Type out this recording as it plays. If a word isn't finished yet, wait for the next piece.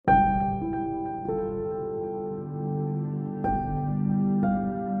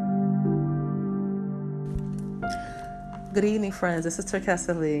Good evening, friends. This is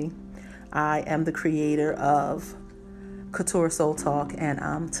Terkessa Lee. I am the creator of Couture Soul Talk,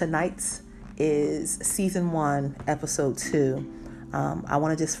 and tonight is season 1, episode 2. I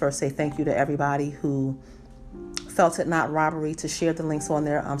want to just first say thank you to everybody who felt it not robbery to share the links on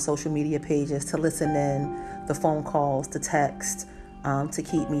their social media pages, to listen in, the phone calls, the text, to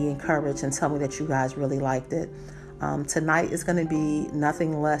keep me encouraged and tell me that you guys really liked it. Tonight is going to be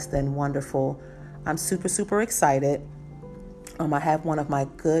nothing less than wonderful. I'm super excited. I have one of my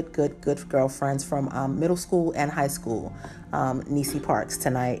good girlfriends from middle school and high school, Nisi Parks,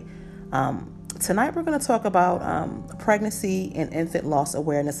 tonight. Tonight we're going to talk about Pregnancy and Infant Loss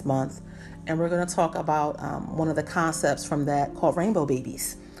Awareness Month, and we're going to talk about one of the concepts from that called rainbow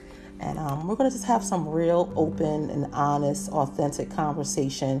babies. And we're going to just have some real open and honest, authentic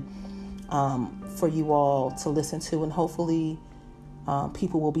conversation for you all to listen to, and hopefully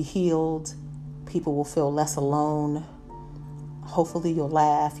people will be healed, people will feel less alone. Hopefully you'll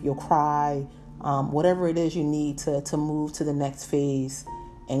laugh, you'll cry, whatever it is you need to move to the next phase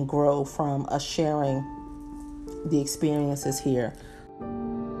and grow from us sharing the experiences here.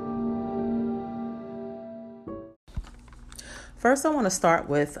 First, I want to start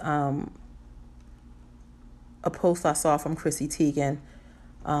with a post I saw from Chrissy Teigen,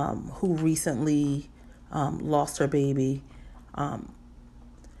 who recently lost her baby.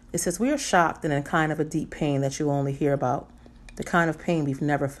 It says, "We are shocked and in kind of a deep pain that you only hear about. The kind of pain we've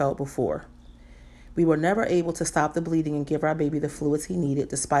never felt before. We were never able to stop the bleeding and give our baby the fluids he needed,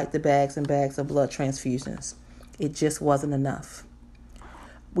 despite the bags and bags of blood transfusions. It just wasn't enough.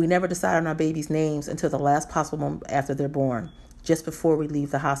 We never decide on our baby's names until the last possible moment after they're born, just before we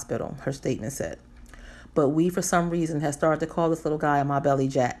leave the hospital," her statement said. "But we, for some reason, have started to call this little guy in my belly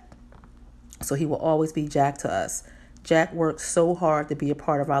Jack. So he will always be Jack to us. Jack worked so hard to be a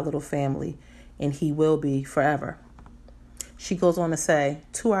part of our little family, and he will be forever." She goes on to say,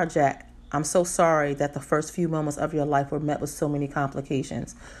 "To our Jack, I'm so sorry that the first few moments of your life were met with so many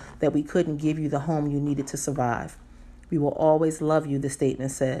complications that we couldn't give you the home you needed to survive. We will always love you," the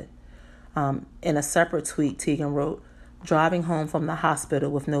statement said. In a separate tweet, Teigen wrote, "Driving home from the hospital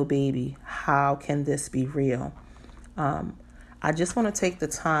with no baby, how can this be real?" I just want to take the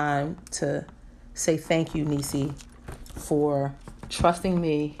time to say thank you, Nisi, for trusting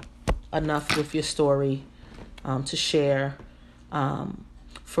me enough with your story to share,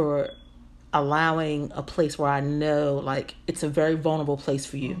 for allowing a place where I know like it's a very vulnerable place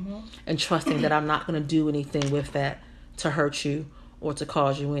for you, and trusting that I'm not going to do anything with that to hurt you or to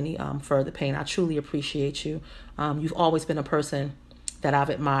cause you any further pain. I truly appreciate you. You've always been a person that I've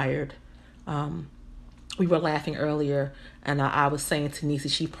admired. We were laughing earlier, and I was saying to Nisi,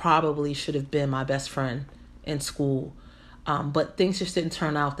 she probably should have been my best friend in school, but things just didn't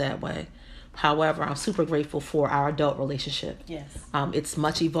turn out that way. However, I'm super grateful for our adult relationship. Yes. It's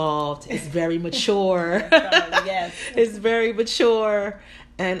much evolved. It's very mature. Yes. It's very mature.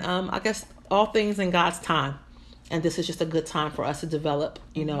 And I guess all things in God's time. And this is just a good time for us to develop,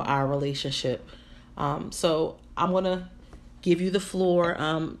 our relationship. So I'm going to give you the floor.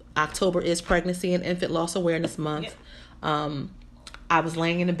 October is Pregnancy and Infant Loss Awareness Month. Yep. I was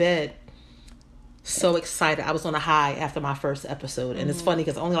laying in the bed, so excited. I was on a high after my first episode, and it's funny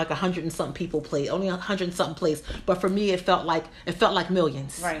because only like 100 and something people played, only 100 and something plays. But for me, it felt like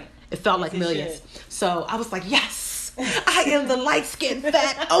millions. Right. It felt like millions. So I was like, yes, I am the light skinned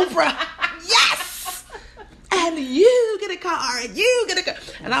fat Oprah. Yes, and you get a car, and you get a car,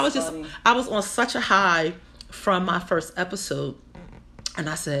 and I was on such a high from my first episode, and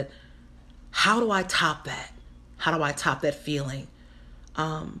I said, how do I top that? How do I top that feeling?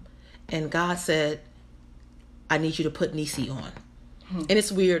 And God said, I need you to put Nisi on. And it's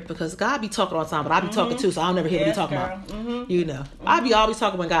weird because God be talking all the time, but I be talking too, so I'll never hear what he talking about. I be always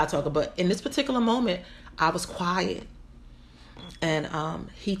talking when God talking, but in this particular moment, I was quiet. And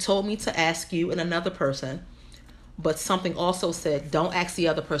he told me to ask you and another person, but something also said, don't ask the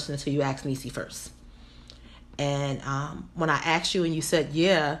other person until you ask Nisi first. And when I asked you and you said,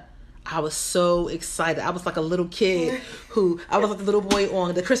 yeah, I was so excited. I was like a little kid I was like the little boy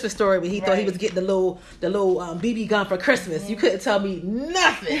on the Christmas Story when he thought he was getting the little BB gun for Christmas. You couldn't tell me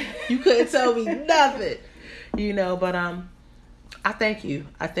nothing. But I thank you.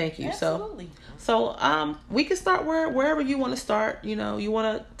 Absolutely. So we can start wherever you want to start. You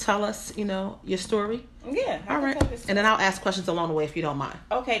want to tell us, your story? Yeah. All right. And then I'll ask questions along the way if you don't mind.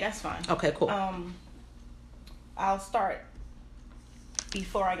 Okay, that's fine. Okay, cool. I'll start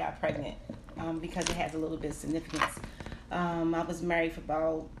before I got pregnant, because it has a little bit of significance. I was married for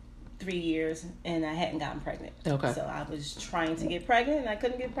about 3 years and I hadn't gotten pregnant. Okay. So I was trying to get pregnant and I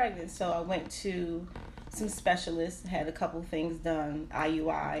couldn't get pregnant. So I went to some specialists, had a couple things done,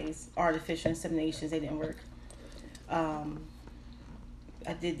 IUIs, artificial inseminations, they didn't work.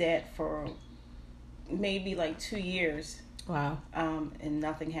 I did that for maybe like 2 years. Wow. And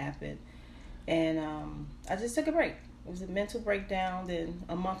nothing happened. And I just took a break. It was a mental breakdown. Then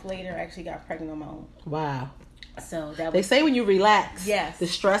a month later, I actually got pregnant on my own. Wow. So that was, they say when you relax, yes, the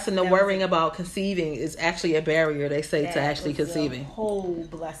stress and the worrying about conceiving is actually a barrier, they say, to actually conceiving. A whole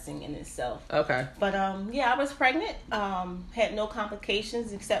blessing in itself. Okay. But yeah, I was pregnant. Had no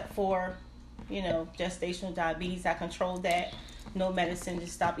complications except for, gestational diabetes. I controlled that. No medicine,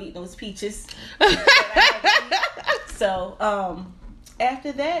 just stop eating those peaches. So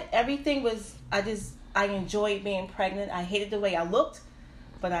after that, everything was, I enjoyed being pregnant. I hated the way I looked,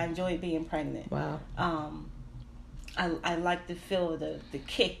 but I enjoyed being pregnant. Wow. I liked to feel the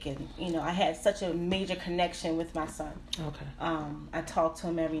kick, and I had such a major connection with my son. Okay. I talked to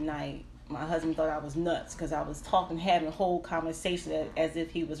him every night. My husband thought I was nuts because I was having a whole conversation as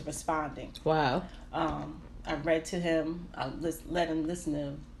if he was responding. Wow. I read to him. I let him listen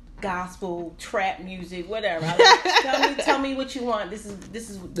to gospel, trap music, whatever. Tell me what you want. This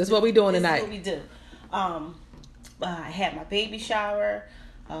is what we doing tonight. This is what we do. I had my baby shower.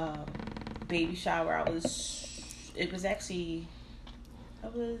 It was actually, I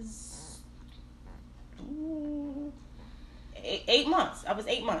was 8 months. I was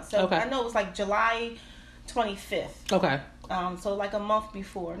 8 months. So okay. I know it was like July 25th. Okay. So like a month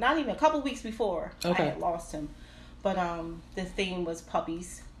before, not even a couple weeks before, okay. I had lost him. But the theme was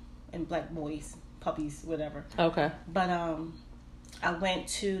puppies and black boys, puppies, whatever. Okay. But I went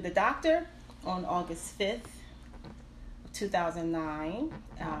to the doctor on August 5th, 2009.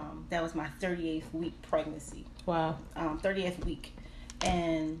 That was my 38th week pregnancy. Wow. 30th week.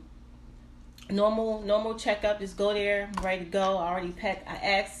 And normal checkup, just go there, I'm ready to go. I already packed. I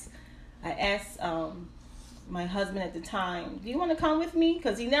asked my husband at the time, do you want to come with me?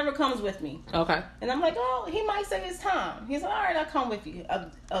 Because he never comes with me. Okay. And I'm like, oh, he might say it's time. He's like, all right, I'll come with you.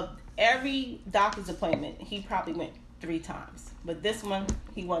 Of every doctor's appointment, he probably went 3 times. But this one,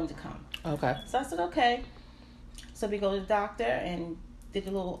 he wanted to come. Okay. So I said, okay. So we go to the doctor and did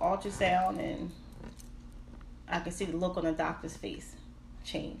a little ultrasound, and I could see the look on the doctor's face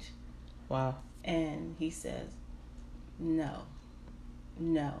change. Wow. And he says, no.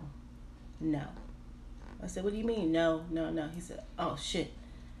 I said, what do you mean? No. He said, oh shit,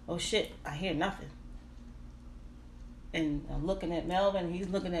 I hear nothing. And I'm looking at Melvin, he's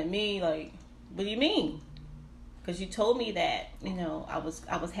looking at me like, what do you mean? Because you told me that, I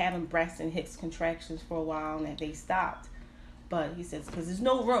was having breast and hips contractions for a while and that they stopped. But he says, because there's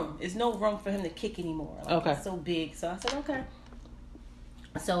no room for him to kick anymore. Like, okay. It's so big. So I said, okay.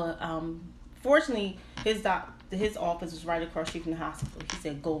 So, fortunately, his office was right across the street from the hospital. He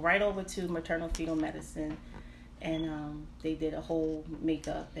said, go right over to maternal fetal medicine. And they did a whole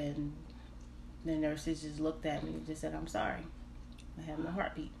makeup, and the nurses just looked at me and just said, I'm sorry. I have no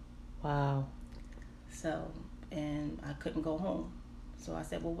heartbeat. Wow. So, and I couldn't go home. So I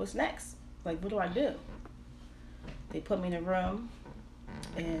said, well, what's next? Like, what do I do? They put me in a room,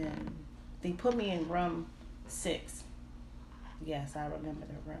 and they put me in room 6. Yes, I remember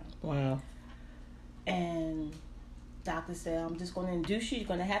the room. Wow. And doctor said, I'm just going to induce you. You're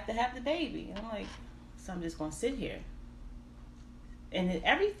going to have the baby. And I'm like, so I'm just going to sit here. And then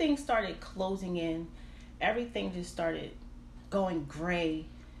everything started closing in. Everything just started going gray.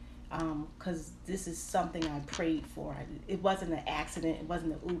 Because this is something I prayed for. It wasn't an accident. It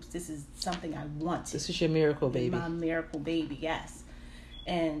wasn't an oops. This is something I wanted. This is your miracle baby. My miracle baby, yes.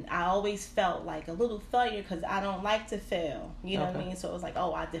 And I always felt like a little failure because I don't like to fail. You know what I mean? So it was like,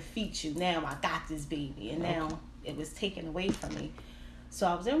 oh, I defeat you. Now I got this baby. And now it was taken away from me. So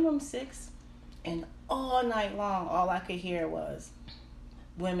I was in room 6. And all night long, all I could hear was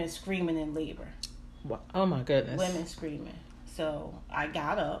women screaming in labor. Oh, my goodness. Women screaming. So I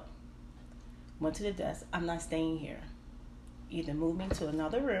got up, went to the desk. I'm not staying here. Either move me to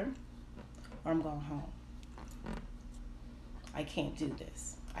another room or I'm going home. I can't do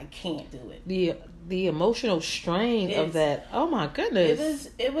this. I can't do it. The emotional strain of that. Oh my goodness.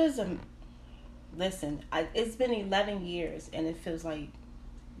 It was listen, it's been 11 years and it feels like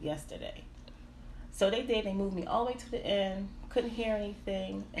yesterday. So they moved me all the way to the end, couldn't hear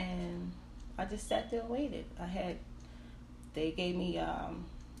anything, and I just sat there and waited. They gave me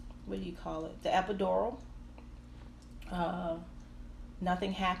what do you call it? The epidural.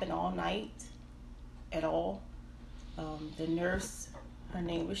 Nothing happened all night at all. The nurse, her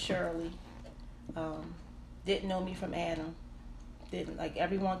name was Shirley, didn't know me from Adam.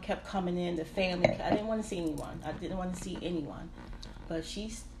 Everyone kept coming in, the family. I didn't want to see anyone. I didn't want to see anyone. But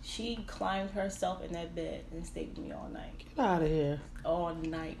she climbed herself in that bed and stayed with me all night. Get out of here. All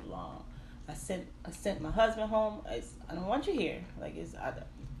night long. I sent my husband home. I don't want you here. Like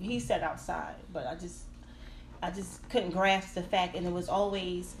he sat outside, but I just couldn't grasp the fact. And it was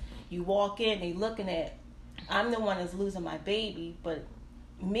always, you walk in, they looking at, I'm the one that's losing my baby, but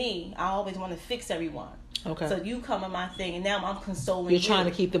me, I always want to fix everyone. Okay. So you come in my thing, and now I'm consoling. You're trying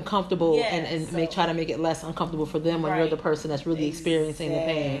to keep them comfortable, yeah, and so, try to make it less uncomfortable for them when you're the person that's really experiencing the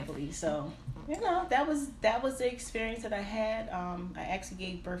pain. Exactly. So, that was the experience that I had. I actually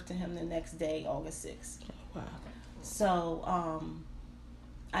gave birth to him the next day, August 6th. Wow. So,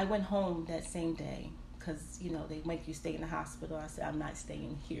 I went home that same day because, they make you stay in the hospital. I said, I'm not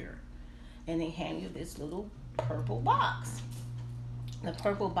staying here. And they hand you this little purple box. The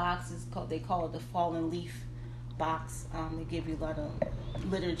purple box they call it the fallen leaf box. They give you a lot of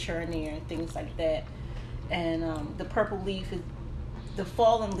literature in there and things like that. And the fallen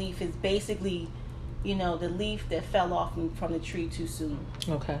leaf is basically, the leaf that fell off from the tree too soon.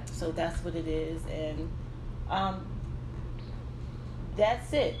 Okay. So that's what it is. And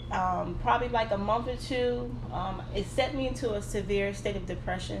that's it. Probably like a month or two, it set me into a severe state of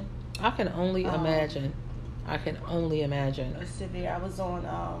depression. I can only imagine. I was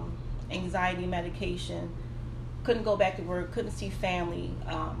on anxiety medication. Couldn't go back to work. Couldn't see family.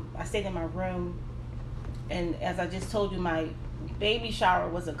 I stayed in my room. And as I just told you, my baby shower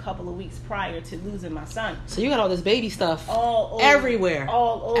was a couple of weeks prior to losing my son. So you got all this baby stuff all over, everywhere.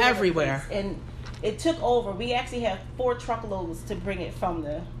 All over. Everywhere. And it took over. We actually had 4 truckloads to bring it from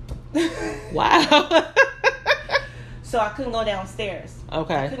the... Wow. So I couldn't go downstairs.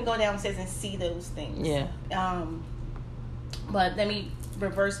 Okay. I couldn't go downstairs and see those things. Yeah. But let me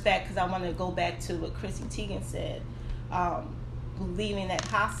reverse back because I want to go back to what Chrissy Teigen said. Leaving that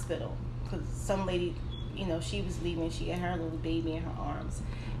hospital because some lady, she was leaving. She had her little baby in her arms,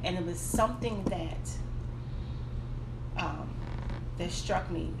 and it was something that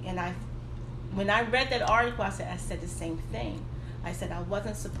struck me. And when I read that article, I said the same thing. I said I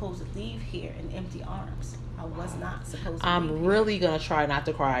wasn't supposed to leave here in empty arms. I was not supposed to. I'm really gonna try not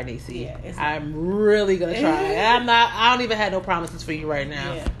to cry, Nacy. Yeah, I'm really gonna try. I don't even have no promises for you right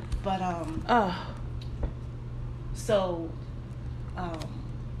now. Yeah, but So,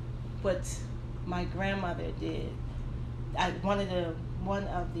 what my grandmother did, one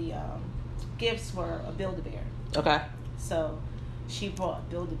of the gifts were a Build-A-Bear. Okay. So, she brought a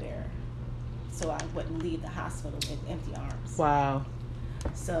Build-A-Bear, so I wouldn't leave the hospital in empty arms. Wow.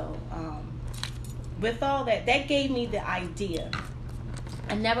 So, with all that gave me the idea.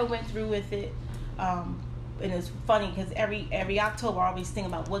 I never went through with it. And it's funny because every October I always think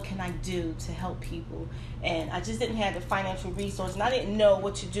about what can I do to help people. And I just didn't have the financial resource and I didn't know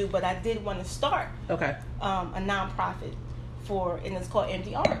what to do, but I did want to start a nonprofit and it's called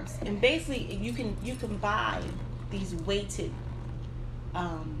Empty Arms. And basically you can buy these weighted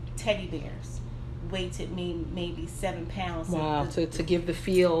teddy bears. Weighted maybe 7 pounds. Wow, to give the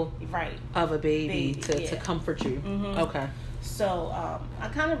feel of a baby to comfort you. Mm-hmm. Okay. So I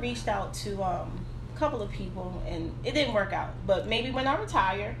kind of reached out to a couple of people and it didn't work out. But maybe when I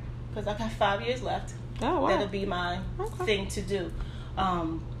retire, because I got 5 years left, that'll be my thing to do.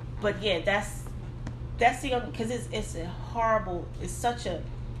 But yeah, that's the other, because it's a horrible. It's such a.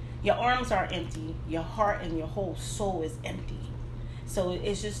 Your arms are empty. Your heart and your whole soul is empty. So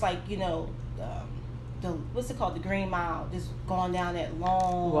it's just like what's it called? The Green Mile, just going down that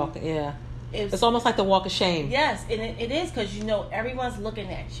long walk. Yeah, it's almost like the walk of shame. Yes, and it is because everyone's looking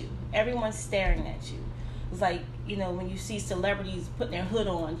at you, everyone's staring at you. It's like when you see celebrities putting their hood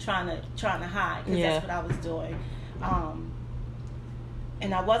on, trying to hide, because that's what I was doing.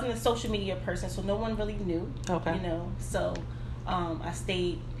 And I wasn't a social media person, so no one really knew. Okay. So I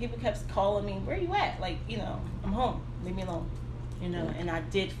stayed. People kept calling me, "Where you at?" Like, I'm home. Leave me alone. And I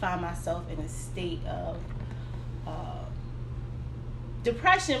did find myself in a state of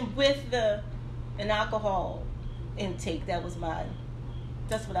depression with an alcohol intake. That's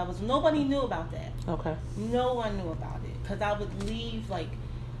what I was. Nobody knew about that. Okay. No one knew about it because I would leave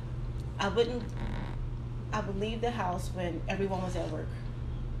I would leave the house when everyone was at work.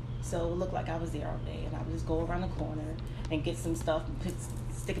 So it looked like I was there all day, and I would just go around the corner and get some stuff and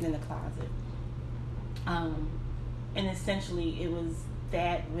stick it in the closet. And essentially, it was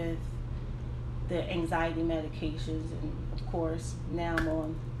that with the anxiety medications, and of course, now I'm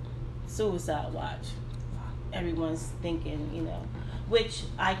on suicide watch. Everyone's thinking, which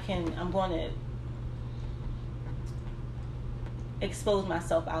I'm going to expose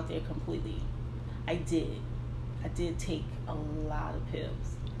myself out there completely. I did take a lot of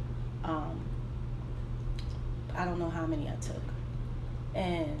pills. I don't know how many I took.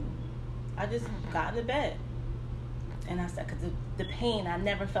 And I just got into bed. And I said, because the pain, I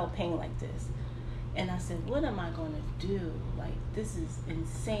never felt pain like this. And I said, what am I going to do? Like, this is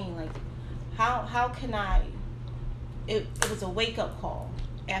insane. Like, how can I... It was a wake-up call.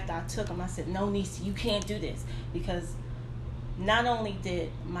 After I took him, I said, no, Nisi, you can't do this. Because not only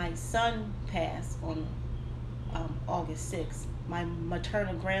did my son pass on August 6th, my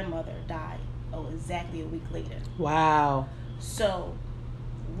maternal grandmother died exactly a week later. Wow. So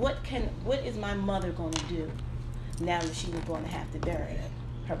what is my mother going to do now that she was going to have to bury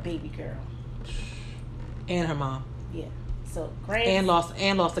her baby girl and her mom? Yeah. So and lost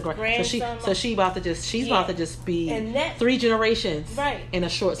the grandson. So she's about to just be 3 generations in a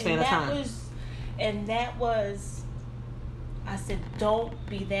short span of time. That was I said, don't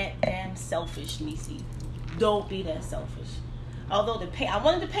be that damn selfish, Nisi. Don't be that selfish. Although I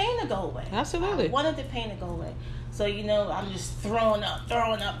wanted the pain to go away. Absolutely. I wanted the pain to go away. So, I'm just throwing up,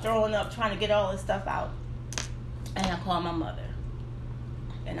 trying to get all this stuff out. And I called my mother.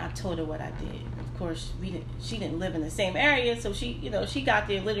 And I told her what I did. Of course, she didn't live in the same area, so she got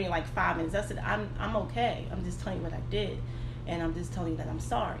there literally in like 5 minutes. I said, I'm okay. I'm just telling you what I did. And I'm just telling you that I'm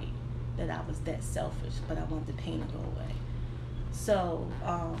sorry that I was that selfish, but I wanted the pain to go away. So,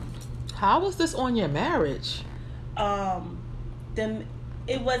 how was this on your marriage? I didn't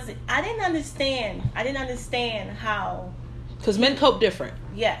understand how. Because men cope different.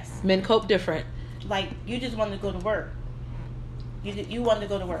 Yes. Men cope different. Like, you just wanted to go to work. You wanted to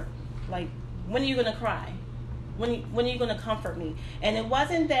go to work. Like, when are you going to cry? When are you going to comfort me? And it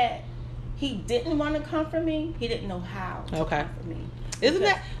wasn't that he didn't want to comfort me. He didn't know how to comfort me.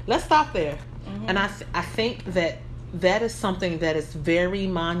 Let's stop there. Mm-hmm. And I think that is something that is very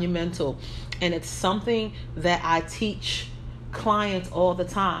monumental. And it's something that I teach clients all the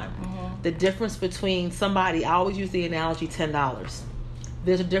time. Mm-hmm. The difference between I always use the analogy $10.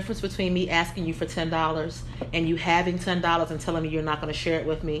 There's a difference between me asking you for $10 and you having $10 and telling me you're not going to share it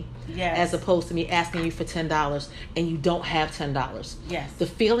with me. Yes. As opposed to me asking you for $10 and you don't have $10. Yes. The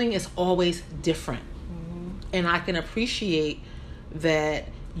feeling is always different. Mm-hmm. And I can appreciate that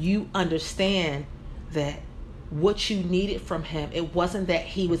you understand that what you needed from him, it wasn't that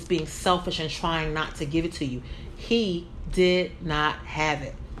he was being selfish and trying not to give it to you. He did not have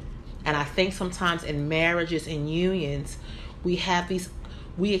it. And I think sometimes in marriages and unions,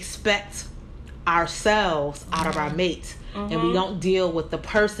 we expect ourselves out of our mate, and we don't deal with the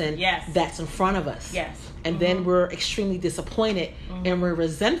person that's in front of us. Yes. And then we're extremely disappointed and we're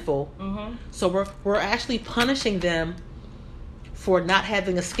resentful. So we're actually punishing them for not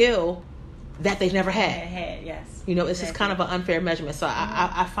having a skill that they've never had. Yes. It's just kind of an unfair measurement. So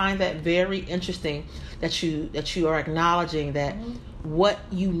I find that very interesting that you are acknowledging that what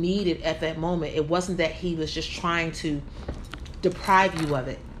you needed at that moment, it wasn't that he was just trying to deprive you of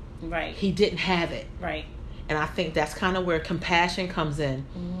it. Right. He didn't have it. Right. And I think that's kind of where compassion comes in.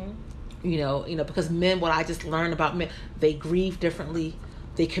 Because men, what I just learned about men, they grieve differently,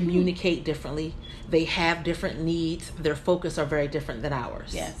 they communicate differently, they have different needs, their focus are very different than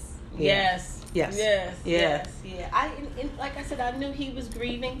ours. Yes. Yeah. Yes. Yeah. Like I said, I knew he was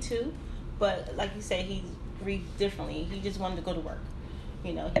grieving too, but like you say, he grieved differently. He just wanted to go to work.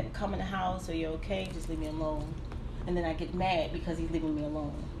 He would come in the house, "Are you okay? Just leave me alone." And then I get mad because he's leaving me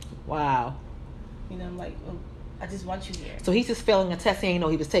alone. Wow. I'm like, oh, I just want you here. So he's just failing a test he didn't know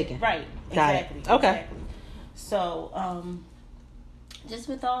he was taking. Right. Got exactly. It. Okay. Exactly. So, just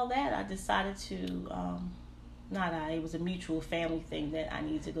with all that, I decided to, it was a mutual family thing that I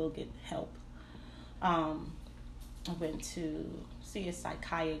needed to go get help. I went to see a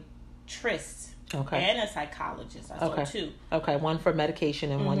psychiatrist. Okay. And a psychologist. I saw two. Okay, one for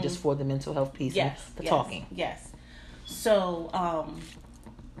medication and one just for the mental health piece. Yes. And the talking. Yes. So,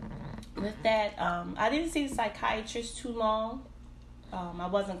 with that, I didn't see the psychiatrist too long. I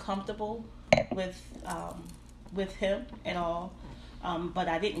wasn't comfortable with him at all. But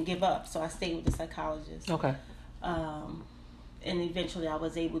I didn't give up, so I stayed with the psychologist. Okay. And eventually I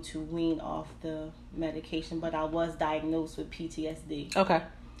was able to wean off the medication, but I was diagnosed with PTSD. Okay.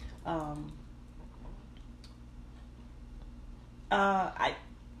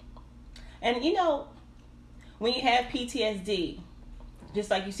 When you have PTSD,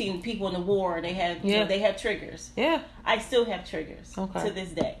 just like you see people in the war, they have they have triggers. Yeah. I still have triggers to this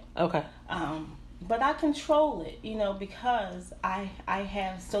day. Okay. But I control it, because I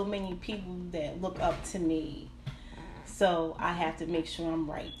have so many people that look up to me. So I have to make sure I'm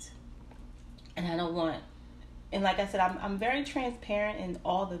right. And I don't want, and like I said, I'm very transparent in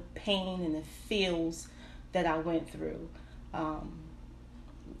all the pain and the feels that I went through.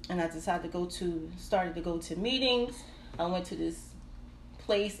 And I decided started to go to meetings. I went to this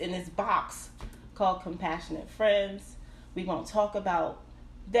place in this box called Compassionate Friends. We're going to talk about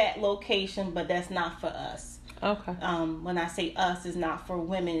that location, but that's not for us. Okay. When I say us, it's not for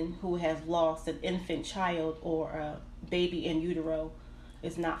women who have lost an infant child or a baby in utero.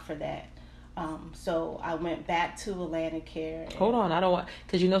 It's not for that. So I went back to Atlantic Care. Hold on, I don't want,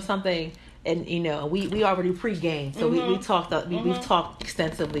 because you know something, and you know we already pre-gamed, so we talked we've talked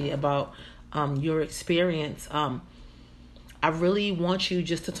extensively about your experience. I really want you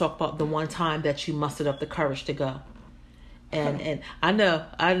just to talk about the one time that you mustered up the courage to go, and I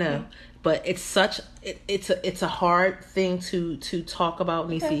know, but it's such it's a hard thing to talk about,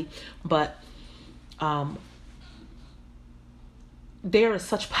 Nisi, but there is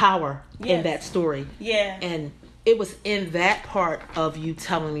such power in that story. Yeah. And it was in that part of you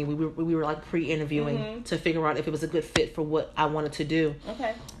telling me, we were like pre-interviewing to figure out if it was a good fit for what I wanted to do.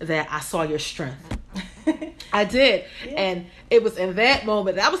 Okay. That I saw your strength. I did. Yeah. And it was in that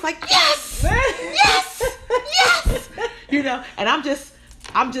moment that I was like, yes! Yes! You know, and I'm just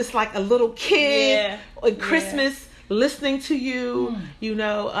like a little kid on Christmas listening to you. You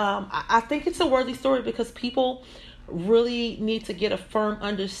know, I think it's a worthy story because people really need to get a firm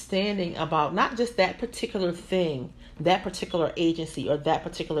understanding about not just that particular thing, that particular agency or that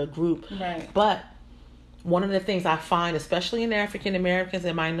particular group, right, but one of the things I find, especially in African Americans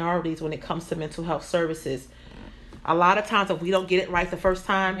and minorities, when it comes to mental health services, a lot of times if we don't get it right the first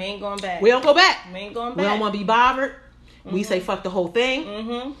time, we ain't going back. We don't go back. We ain't going back. We don't want to be bothered. We say fuck the whole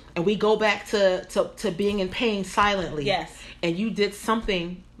thing, and we go back to being in pain silently. Yes. And you did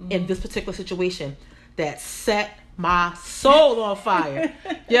something in this particular situation that set my soul on fire.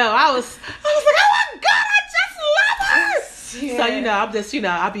 Yo, I was like, oh my God, I just love her. Yeah. So you know, I'm just, you know,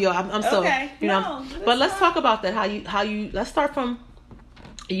 I'm so, you know. But let's talk about that. How you let's start from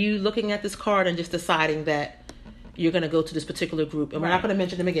you looking at this card and just deciding that you're going to go to this particular group, and we're not going to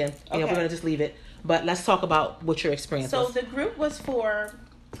mention them again. Okay. You know, we're going to just leave it. But let's talk about what your experience was. So the group was for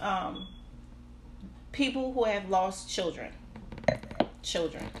people who have lost children.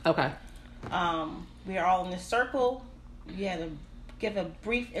 Okay. We are all in a circle. You had to give a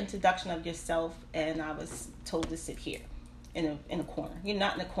brief introduction of yourself, and I was told to sit here in a corner. You're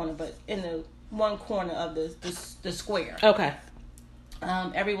not in a corner, but in the one corner of the square. Okay.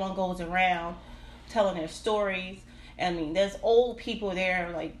 Everyone goes around telling their stories. I mean, there's old people there,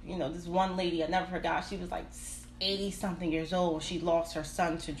 like, you know, this one lady I never forgot. She was like 80-something years old. She lost her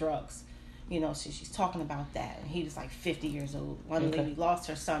son to drugs. You know, so she's talking about that. And he was like 50 years old. One lady lost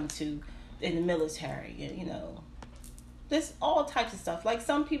her son in the military. You know, there's all types of stuff. Like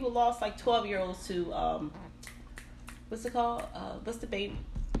some people lost like 12-year-olds to, what's it called? What's the baby?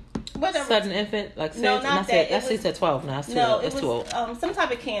 Whatever. Sudden infant, like no, not that. That's said 12 now. It was some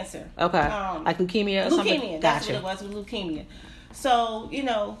type of cancer. Okay, like leukemia or something. Leukemia. That's what it was, with leukemia. So, you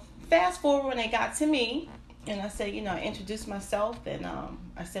know, fast forward when they got to me, and I said, you know, I introduced myself, and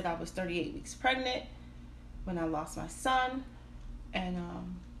I said I was 38 weeks pregnant when I lost my son, and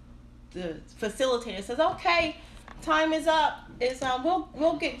the facilitator says, okay, time is up. It's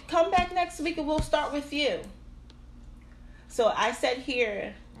we'll come back next week and we'll start with you. So I sat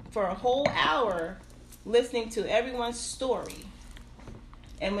here for a whole hour listening to everyone's story.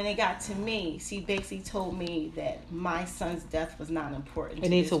 And when it got to me, she basically told me that my son's death was not important. It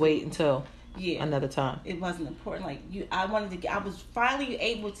needs to wait until another time. It wasn't important. Like I was finally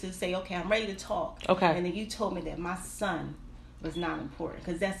able to say, okay, I'm ready to talk. Okay. And then you told me that my son was not important,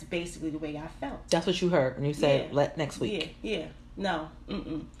 because that's basically the way I felt. That's what you heard when you said, let next week. Yeah. No.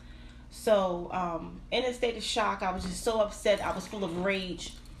 So, in a state of shock, I was just so upset. I was full of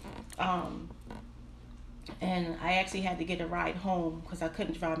rage. And I actually had to get a ride home because I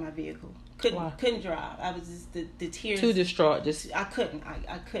couldn't drive my vehicle. Couldn't drive. I was just the tears. Too distraught. I couldn't.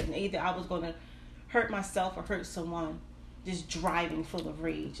 I couldn't. Either I was going to hurt myself or hurt someone. Just driving full of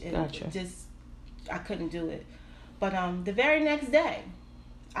rage. And Gotcha. I couldn't do it. But the very next day,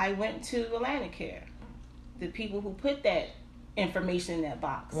 I went to Atlantic Care. The people who put that information in that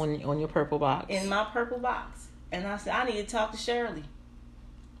box. On your purple box. In my purple box. And I said, I need to talk to Shirley.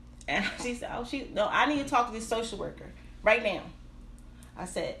 And she said, I need to talk to this social worker right now. I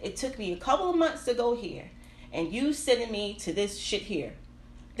said, it took me a couple of months to go here, and you sending me to this shit here.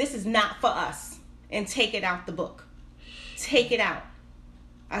 This is not for us. And take it out the book. Take it out.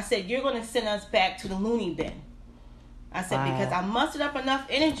 I said, you're going to send us back to the loony bin. I said, because I mustered up enough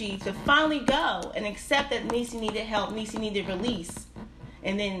energy to finally go and accept that Nisi needed help, Nisi needed release.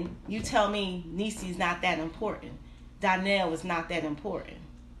 And then you tell me Nisi's not that important. Donnell is not that important.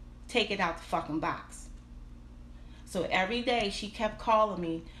 Take it out the fucking box. So every day she kept calling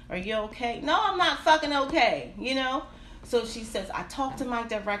me, are you okay? No, I'm not fucking okay, you know? So she says, I talked to my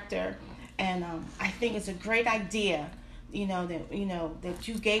director, and I think it's a great idea, that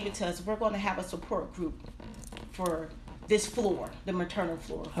you gave it to us. We're going to have a support group for this floor, the maternal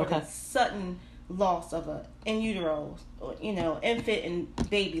floor, for the sudden loss of a in utero, infant and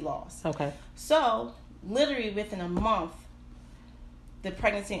baby loss. Okay. So literally within a month, the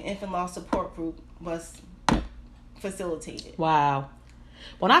pregnancy and infant loss support group was facilitated. Wow.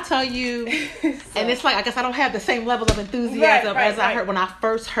 When I tell you, and it's like, I guess I don't have the same level of enthusiasm as I heard when I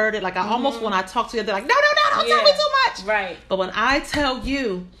first heard it. Like, I almost, when I talk to you, they're like, no, don't tell me too much. Right. But when I tell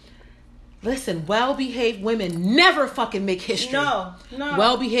you, listen, well-behaved women never fucking make history. No.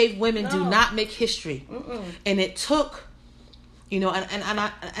 Well-behaved women do not make history. Mm-mm. And it took, and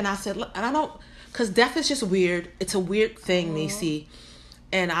I said, look, and I don't, because death is just weird. It's a weird thing, Niecy.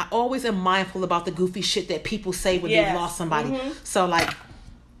 And I always am mindful about the goofy shit that people say when they've lost somebody. So, like,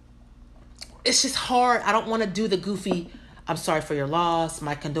 it's just hard. I don't want to do the goofy, I'm sorry for your loss,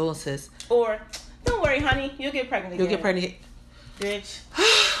 my condolences. Or, don't worry, honey, you'll get pregnant again. You'll get pregnant. Bitch.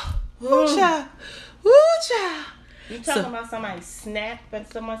 Ooh-cha. Ooh-cha. You talking about somebody snap when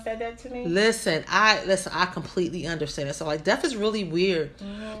someone said that to me? Listen, I completely understand it. So, like, death is really weird.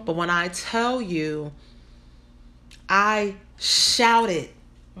 Mm-hmm. But when I tell you, I shouted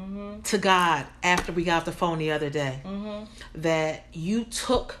to God after we got off the phone the other day that you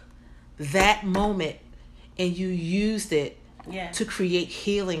took that moment and you used it to create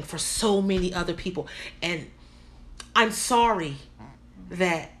healing for so many other people. And I'm sorry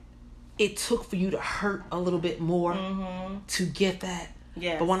that it took for you to hurt a little bit more to get that.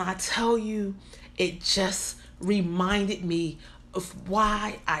 Yes. But when I tell you, it just reminded me of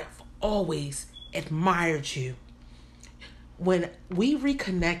why I've always admired you. When we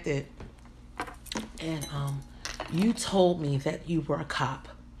reconnected and you told me that you were a cop,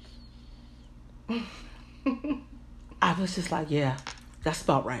 I was just like, yeah, that's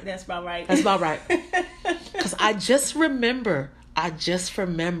about right. That's about right. That's about right. Because I just remember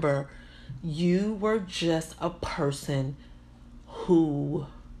you were just a person who,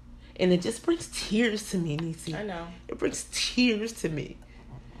 and it just brings tears to me, Niecy. I know. It brings tears to me.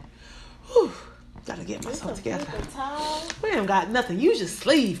 Whew. Gotta get myself together. We ain't got nothing. You just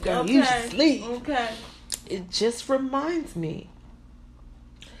sleep, girl. Okay. You just sleep. Okay. It just reminds me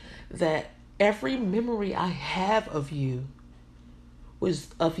that every memory I have of you was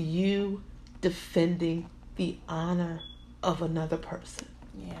of you defending the honor of another person.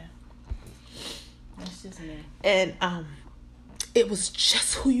 Yeah. That's just me. And it was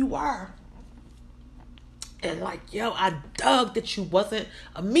just who you are. And like, yo, I dug that you wasn't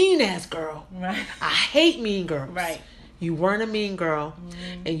a mean ass girl. Right. I hate mean girls. Right. You weren't a mean girl.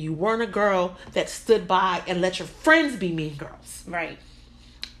 And you weren't a girl that stood by and let your friends be mean girls. Right.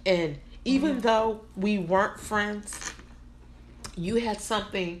 And even though we weren't friends, you had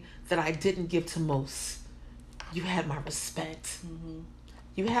something that I didn't give to most. You had my respect.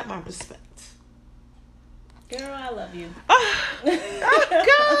 You had my respect. Girl, I love you. Oh God.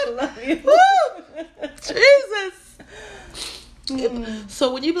 I love you. Woo! Jesus.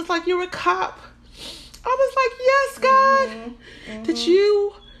 So when you was like, you're a cop, I was like, yes, God. That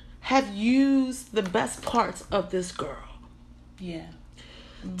you have used the best parts of this girl. Yeah.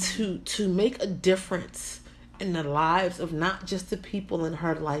 To make a difference in the lives of not just the people in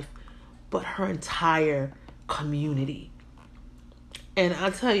her life, but her entire community. And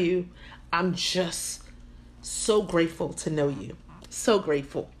I'll tell you, I'm just so grateful to know you. So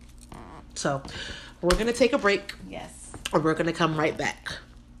grateful. So, we're going to take a break. Yes. And we're going to come right back.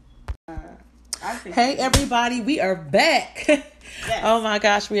 Hey, everybody. We are back. Yes. Oh, my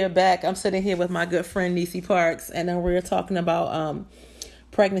gosh. We are back. I'm sitting here with my good friend, Niecy Parks. And then we're talking about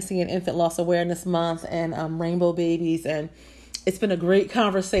Pregnancy and Infant Loss Awareness Month and rainbow babies. And it's been a great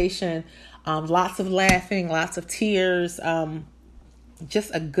conversation. Lots of laughing, lots of tears.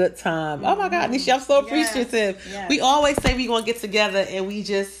 Just a good time. Oh my God, Nisha, I'm so appreciative. Yes. We always say we're going to get together and we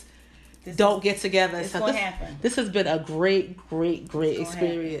just don't get together. It's going to happen. This has been a great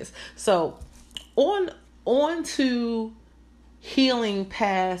experience. So on to healing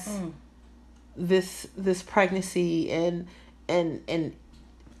past this pregnancy and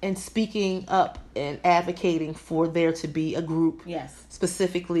speaking up and advocating for there to be a group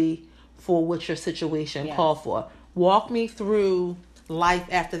specifically for what your situation called for. Walk me through life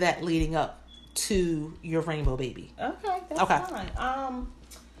after that leading up to your rainbow baby. Okay, that's fine.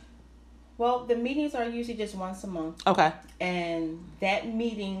 Well, the meetings are usually just once a month. Okay. And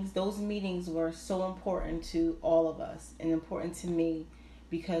those meetings were so important to all of us and important to me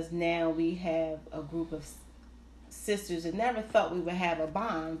because now we have a group of sisters and never thought we would have a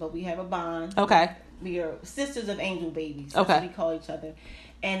bond, but we have a bond. Okay. We are sisters of angel babies. That's Okay. what we call each other.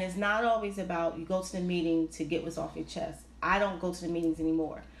 And it's not always about you go to the meeting to get what's off your chest. I don't go to the meetings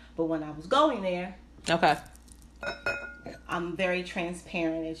anymore. But when I was going there, Okay. I'm very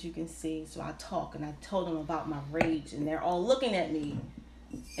transparent, as you can see. So I talk and I told them about my rage, and they're all looking at me,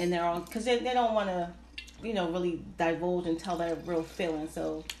 and they're all because they don't want to, really divulge and tell their real feelings.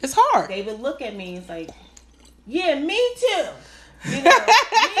 So It's hard. they would look at me. It's like, yeah, me too. Me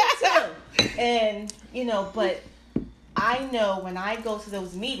too. And but I know when I go to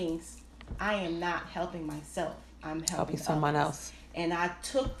those meetings, I am not helping myself. I'm helping someone others. else. And I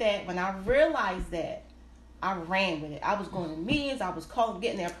took that when I realized that. I ran with it. I was going to meetings. I was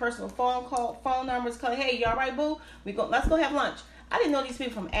getting their personal phone numbers. Calling, hey, you all right, boo? Let's go have lunch. I didn't know these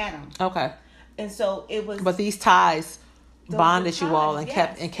people from Adam, Okay. and so it was. But these ties Those bonded ties, you all and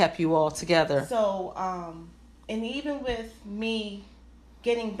yes. kept you all together. So, and even with me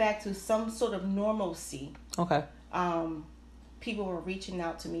getting back to some sort of normalcy, Okay. people were reaching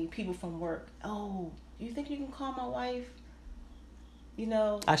out to me. People from work. Oh, do you think you can call my wife?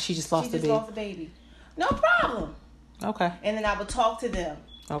 She just lost the baby. lost the baby. No problem. Okay. And then I would talk to them.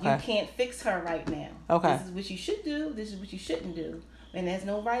 Okay. You can't fix her right now. Okay. This is what you should do. This is what you shouldn't do. And there's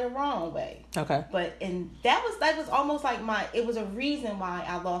no right or wrong way. Okay. But that was almost like it was a reason why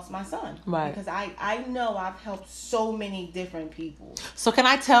I lost my son. Right. Because I know I've helped so many different people. So can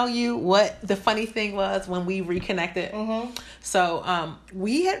I tell you what the funny thing was when we reconnected? Mm-hmm. So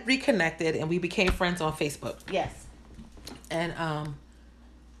we had reconnected and we became friends on Facebook. Yes. And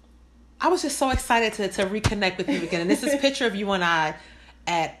I was just so excited to reconnect with you again. And this is a picture of you and I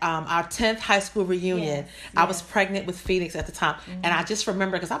at our 10th high school reunion. Yes, I was pregnant with Phoenix at the time. Mm-hmm. And I just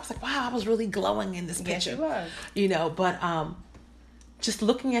remember because I was like, wow, I was really glowing in this picture. Yes, you was. But just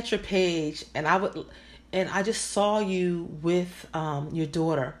looking at your page and I just saw you with your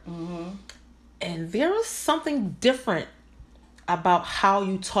daughter. Mm-hmm. And there was something different about how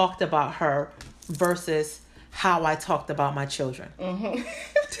you talked about her versus how I talked about my children. Mm-hmm.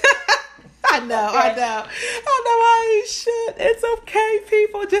 I know how you should. It's okay,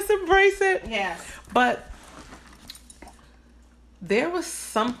 people. Just embrace it. Yes. But there was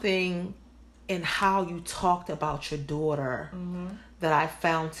something in how you talked about your daughter that I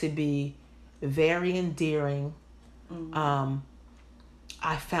found to be very endearing. Mm-hmm.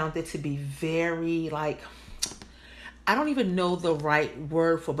 I found it to be very, I don't even know the right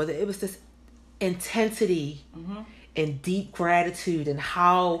word for it, but it was this intensity and deep gratitude and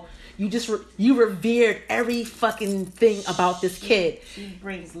how you just you revered every fucking thing about this kid. She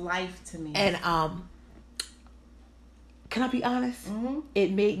brings life to me. And can I be honest? Mm-hmm.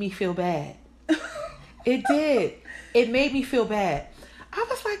 It made me feel bad. It did. It made me feel bad. I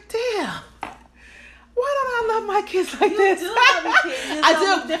was like, damn. Why don't I love my kids like this? Do love your kids.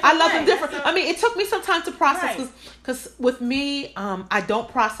 I do. I love them different. So, I mean, it took me some time to process because with me, I don't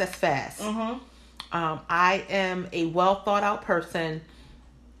process fast. Mm-hmm. I am a well thought out person.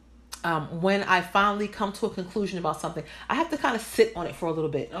 When I finally come to a conclusion about something, I have to kind of sit on it for a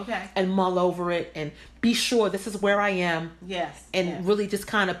little bit. Okay. And mull over it and be sure this is where I am. Yes. And really just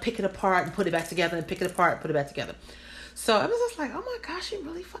kind of pick it apart and put it back together and pick it apart and put it back together. So I was just like, oh my gosh, she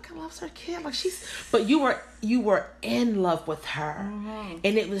really fucking loves her kid. But you were in love with her. Mm-hmm.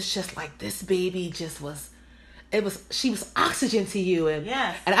 And it was just like this baby just was, she was oxygen to you. And,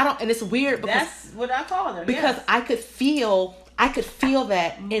 yes. And it's weird because that's what I call her. Because yes. I could feel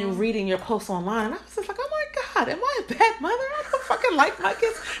that in reading your posts online. And I was just like, oh my God, am I a bad mother? I don't fucking like my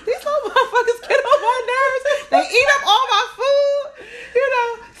kids. These little motherfuckers get on my nerves. They eat up all my food,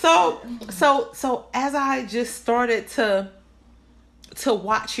 So as I just started to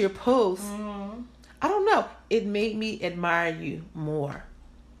watch your posts, I don't know, it made me admire you more.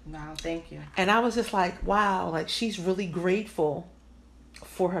 No, thank you. And I was just like, wow, she's really grateful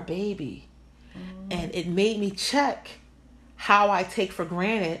for her baby. And it made me check how I take for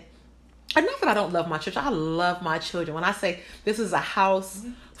granted. And not that I don't love my children. I love my children. When I say this is a house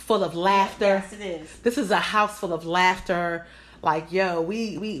full of laughter. Yes, it is. This is a house full of laughter.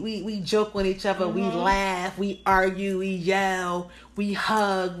 We joke with each other. We laugh. We argue. We yell. We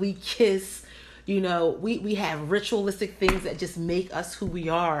hug. We kiss. We have ritualistic things that just make us who we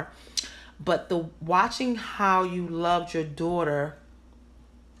are. But watching how you loved your daughter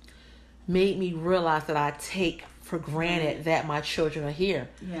made me realize that I take for granted that my children are here.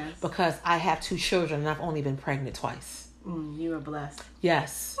 Yes. Because I have 2 children and I've only been pregnant twice. You are blessed.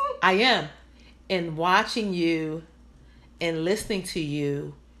 Yes, I am. And watching you and listening to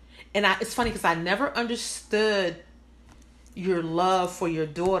you. And it's funny because I never understood your love for your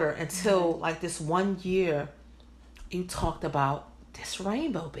daughter until this one year you talked about this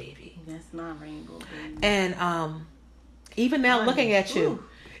rainbow baby. That's my rainbow baby. And even now looking at you,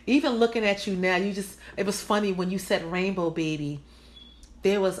 even looking at you now, it was funny when you said rainbow baby,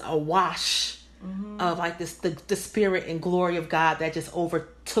 there was a wash of like this, the spirit and glory of God that just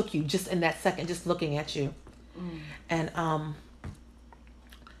overtook you just in that second, just looking at you. And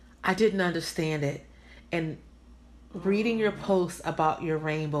I didn't understand it. And reading your post about your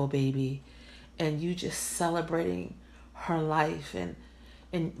rainbow baby and you just celebrating her life, and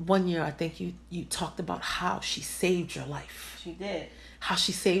one year I think you talked about how she saved your life. She did. How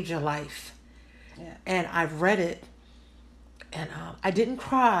she saved your life. Yeah. And I read it, and I didn't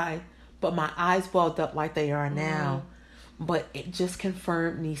cry, but my eyes welled up like they are now. But it just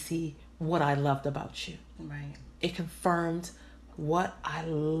confirmed, Nisi, what I loved about you. Right. It confirmed what I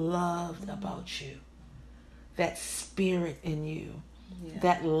loved about you. That spirit in you,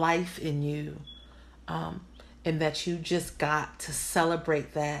 that life in you, and that you just got to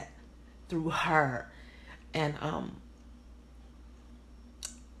celebrate that through her. And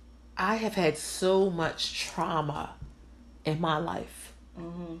I have had so much trauma in my life.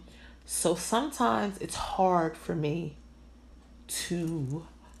 So sometimes it's hard for me to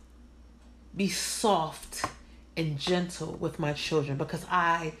be soft and gentle with my children because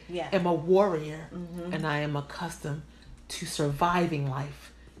I am a warrior and I am accustomed to surviving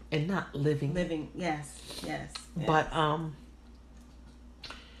life and not living. Yes. But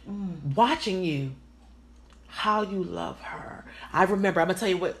watching you, how you love her. I remember, I'm gonna tell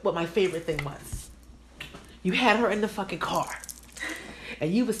you what my favorite thing was. You had her in the fucking car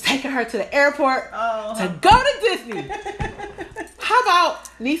and you was taking her to the airport to go to Disney. How about,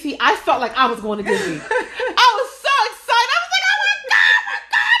 Nisi, I felt like I was going to Disney. I was so excited. I was like, oh my God, we're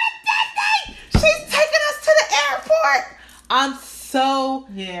going to Disney. She's taking us to the airport. I'm so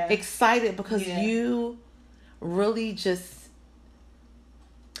excited because you really just,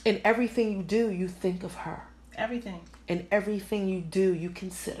 in everything you do, you think of her. Everything. In everything you do, you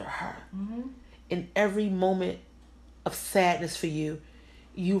consider her. In every moment of sadness for you,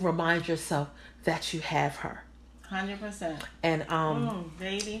 you remind yourself that you have her. 100%. And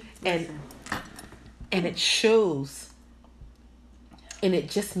baby. And it shows. And it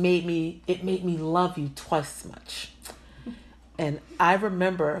just made me love you twice as much. And I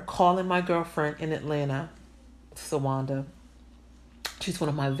remember calling my girlfriend in Atlanta, Sawanda. She's one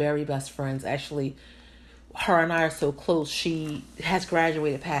of my very best friends. Actually, her and I are so close. She has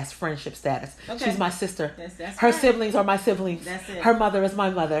graduated past friendship status. Okay. She's my sister. That's her siblings are my siblings. That's it. Her mother is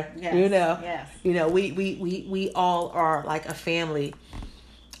my mother. Yes. You know. Yes. You know, we all are like a family.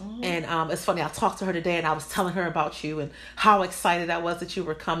 And it's funny, I talked to her today and I was telling her about you and how excited I was that you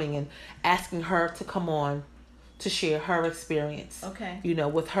were coming and asking her to come on to share her experience. Okay. You know,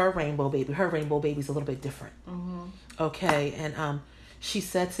 with her rainbow baby. Her rainbow baby's a little bit different. Okay. And she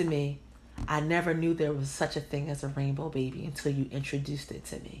said to me, I never knew there was such a thing as a rainbow baby until you introduced it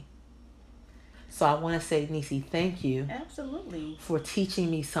to me. So I want to say, Nisi, thank you. Absolutely. For teaching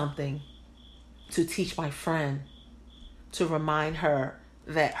me something to teach my friend, to remind her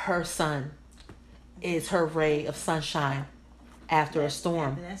that her son is her ray of sunshine after a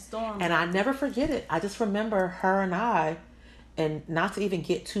storm. After that storm. And I never forget it. I just remember her and I, and not to even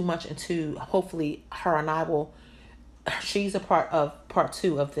get too much into, hopefully her and I will, she's a part of part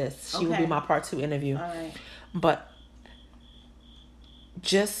 2 of this. She will be my part 2 interview. All right. But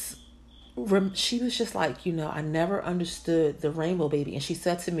she was just like, you know, I never understood the rainbow baby. And she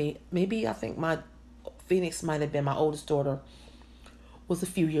said to me, maybe I think my Phoenix might have been my oldest daughter, was a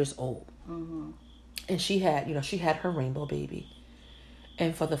few years old. And she had her rainbow baby.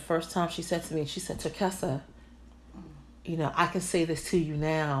 And for the first time she said to me, she said, Takessa, you know, I can say this to you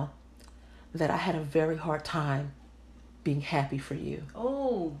now, that I had a very hard time being happy for you.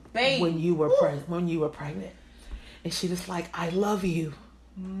 Oh, baby. When you were pregnant. And she was like, I love you.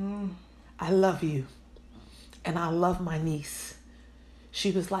 I love you. And I love my niece.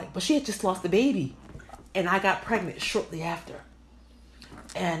 She was like, but she had just lost the baby. And I got pregnant shortly after.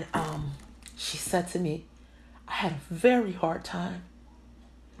 And she said to me, I had a very hard time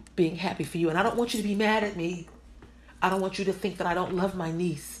being happy for you. And I don't want you to be mad at me. I don't want you to think that I don't love my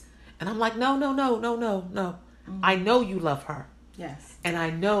niece. And I'm like, no. I know you love her. Yes. And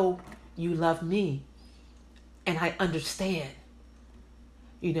I know you love me. And I understand.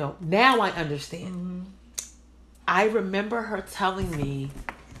 You know, now I understand. I remember her telling me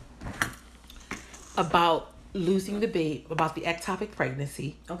about losing the baby, about the ectopic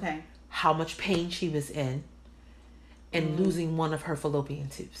pregnancy. Okay. How much pain she was in. And losing one of her fallopian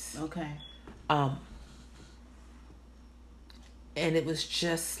tubes. Okay. And it was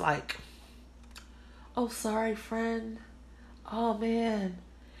just like, oh, sorry, friend. Oh, man.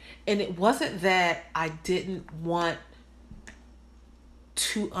 And it wasn't that I didn't want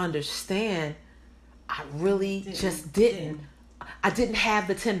to understand. I really just didn't. I didn't have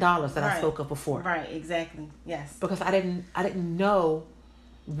the $10 that I spoke of before. Right, exactly. Yes. Because I didn't know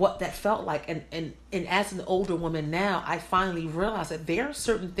what that felt like. And as an older woman now, I finally realized that there are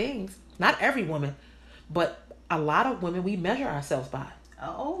certain things, not every woman, but a lot of women we measure ourselves by.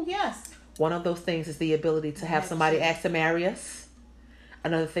 Oh, yes. One of those things is the ability to have somebody ask to marry us.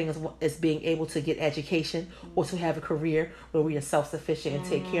 Another thing is being able to get education or to have a career where we are self-sufficient and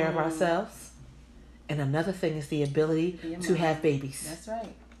take care of ourselves. And another thing is the ability to have babies. That's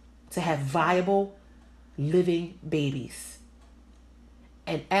right. To have viable, living babies.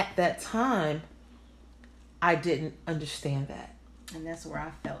 And at that time, I didn't understand that. And that's where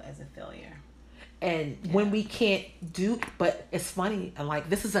I felt as a failure. And when we can't do, but it's funny, and like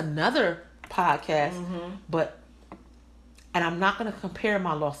this is another podcast, but, and I'm not going to compare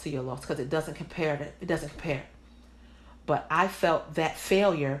my loss to your loss because it doesn't compare. But I felt that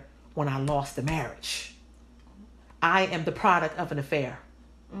failure when I lost the marriage. I am the product of an affair.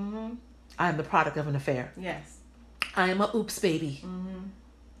 I am the product of an affair. Yes. I am a oops baby.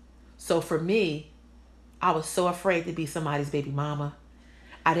 So for me, I was so afraid to be somebody's baby mama.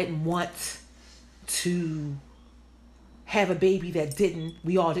 I didn't want to have a baby that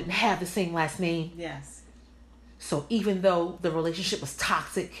we all didn't have the same last name. Yes. So even though the relationship was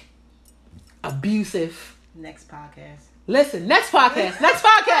toxic, abusive. Next podcast. Listen, next podcast.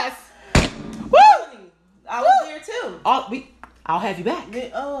 Woo! I was there too. I'll have you back.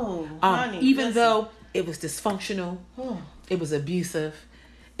 Oh, honey. Even though it was dysfunctional, it was abusive,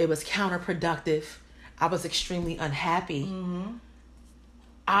 it was counterproductive, I was extremely unhappy.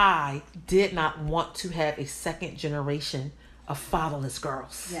 I did not want to have a second generation of fatherless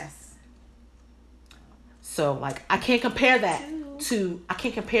girls. Yes. So like I can't compare that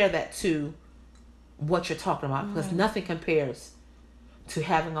to what you're talking about because nothing compares to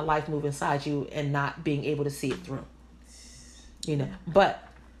having a life move inside you and not being able to see it through. You know, but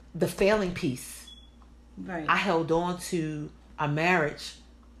the failing piece, right? I held on to a marriage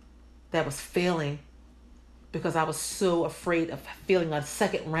that was failing because I was so afraid of feeling a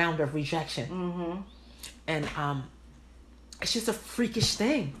second round of rejection. And it's just a freakish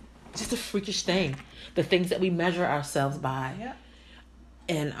thing. The things that we measure ourselves by. Yeah.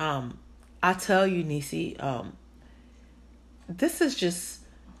 And I tell you, Nisi, this is just,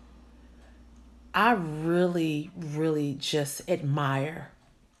 I really, really just admire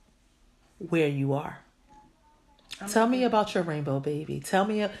where you are. Tell me about your rainbow baby.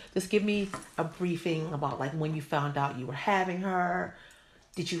 Just give me a briefing about like when you found out you were having her.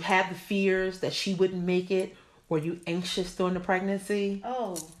 Did you have the fears that she wouldn't make it? Were you anxious during the pregnancy?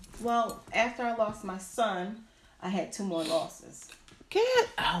 Oh, well, after I lost my son, I had 2 more losses.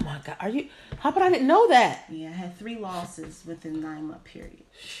 Oh my God. How about I didn't know that? Yeah, I had 3 losses within 9-month period.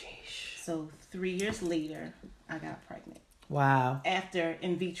 Sheesh. So 3 years later, I got pregnant. Wow. After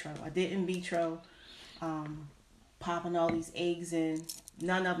in vitro. I did in vitro, popping all these eggs in.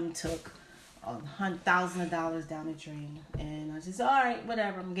 None of them took. Thousands of dollars down the drain. And I just, all right,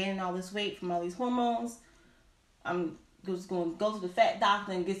 whatever. I'm gaining all this weight from all these hormones. I'm just going to go to the fat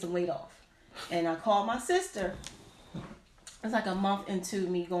doctor and get some weight off. And I called my sister. It's like a month into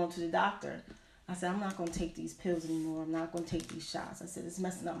me going to the doctor. I said, I'm not going to take these pills anymore. I'm not going to take these shots. I said, it's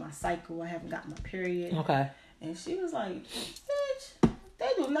messing up my cycle. I haven't got my period. Okay. And she was like, bitch, they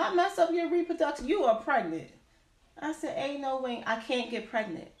do not mess up your reproduction. You are pregnant. I said, ain't no way. I can't get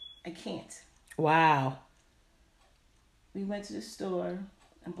pregnant. I can't. Wow. We went to the store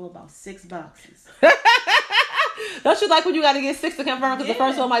and bought about 6 boxes. Don't you like when you got to get 6 to confirm because the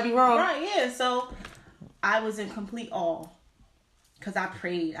first one might be wrong? Right, yeah. So I was in complete awe because I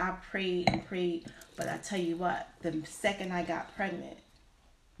prayed. But I tell you what, the second I got pregnant,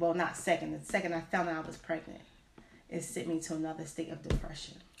 well, not second, the second I found out I was pregnant, it sent me to another state of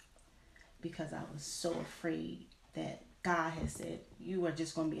depression because I was so afraid that God had said, you are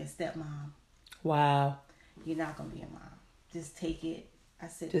just going to be a stepmom. Wow. You're not going to be a mom. Just take it. I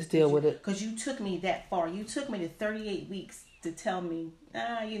said, just deal with it. Because you took me that far. You took me to 38 weeks to tell me,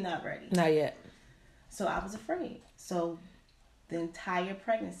 you're not ready. Not yet. So I was afraid. So the entire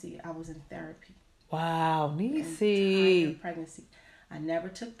pregnancy, I was in therapy. Wow, Nisi. Entire pregnancy. I never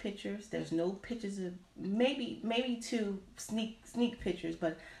took pictures. There's no pictures of, maybe 2 sneak pictures,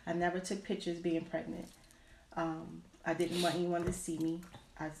 but I never took pictures being pregnant. I didn't want anyone to see me.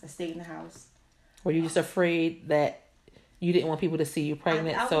 I stayed in the house. Were you just afraid that you didn't want people to see you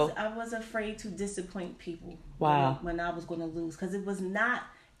pregnant? I was afraid to disappoint people. Wow. When I was going to lose, because it was not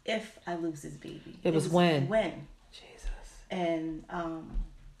if I lose this baby. It was when. When. Jesus. And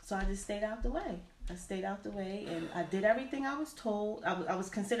so I just stayed out the way. And I did everything I was told. I was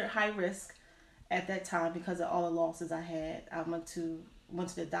considered high risk at that time because of all the losses I had. I went to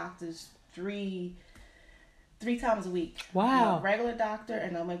the doctors three times a week. Wow. A regular doctor,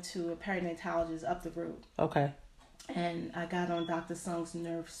 and I went to a perinatalogist up the road. Okay. And I got on Dr. Sung's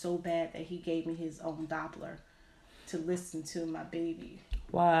nerves so bad that he gave me his own Doppler to listen to my baby.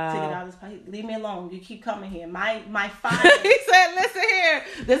 Wow. To get out of this, leave me alone. You keep coming here. My file. He said, "Listen here,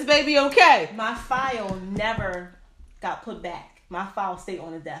 this baby okay." My file never got put back. My file stayed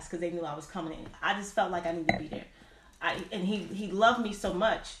on the desk because they knew I was coming in. I just felt like I needed to be there. And he loved me so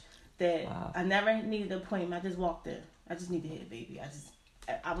much that I never needed an appointment. I just walked in. I just needed to hit a baby.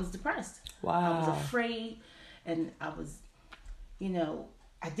 I was depressed. Wow. I was afraid, and I was,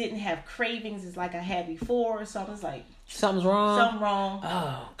 I didn't have cravings as like I had before. So I was like, something's wrong. Something wrong.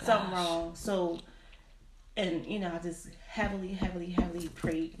 Oh, gosh. Something wrong. So, and I just heavily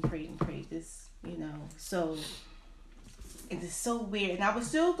prayed and prayed. This, so it is so weird. And I was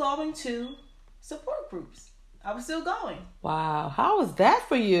still going to support groups. I was still going. Wow. How was that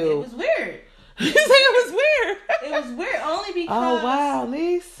for you? It was weird. You say it was weird. It was weird only because oh wow,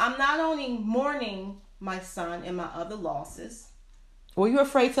 Lise. I'm not only mourning my son and my other losses. Were you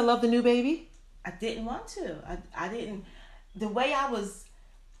afraid to love the new baby? I didn't want to. I didn't. The way I was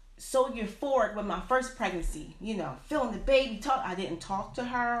so euphoric with my first pregnancy, feeling the baby I didn't talk to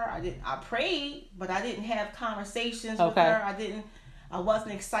her. I prayed, but I didn't have conversations with her. I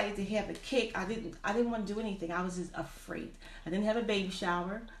wasn't excited to have a kick. I didn't want to do anything. I was just afraid. I didn't have a baby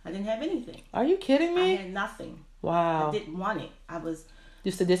shower. I didn't have anything. Are you kidding me? I had nothing. Wow. I didn't want it. I was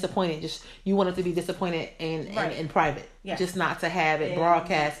just disappointed. Just you wanted to be disappointed in private. Yes. Just not to have it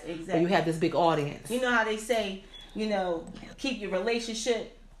broadcast where you have this big audience. You know how they say, keep your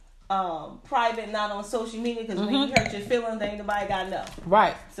relationship private, not on social media, because when you hurt your feelings, ain't nobody gotta know.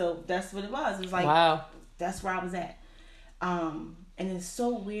 Right. So that's what it was. It was like, wow, that's where I was at. And it's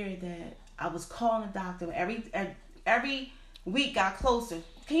so weird that I was calling the doctor every week got closer.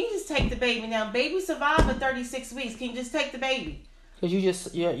 Can you just take the baby now? Baby survived for 36 weeks. Can you just take the baby?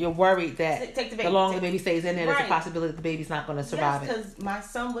 Because you're worried that the longer the baby stays in there, there's a possibility that the baby's not going to survive it. Yes, because my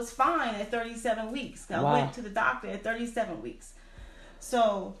son was fine at 37 weeks. I went to the doctor at 37 weeks.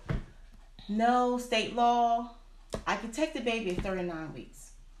 So, no state law. I could take the baby at 39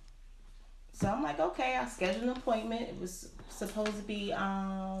 weeks. So I'm like, okay, I scheduled an appointment. It was supposed to be,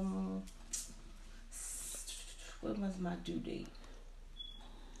 what was my due date?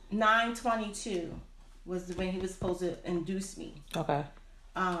 9/22 was when he was supposed to induce me. Okay.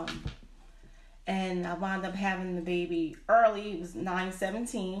 And I wound up having the baby early. It was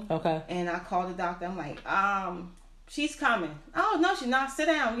 9/17. Okay. And I called the doctor. I'm like, she's coming. Oh, no, she's not. Sit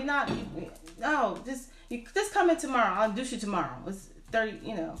down. You're not. No, just come in tomorrow. I'll induce you tomorrow. It's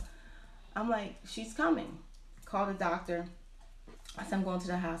 30, I'm like, she's coming. Call the doctor. I said, I'm going to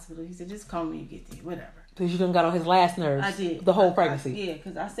the hospital. He said, just call me when you get there. Whatever. Because you done got on his last nerves. I did. The whole pregnancy. Yeah,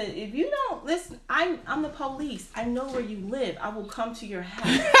 because I said, if you don't listen, I'm the police. I know where you live. I will come to your house.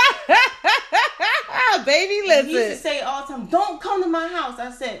 Baby, listen. He used to say all the time, don't come to my house.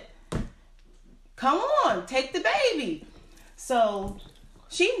 I said, come on, take the baby. So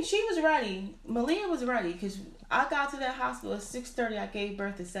she was ready. Malia was ready because I got to that hospital at 6:30. I gave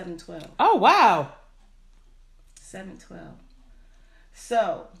birth at 7:12. Oh, wow. 7:12.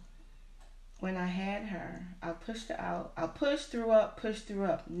 So when I had her, I pushed her out. I pushed, threw up.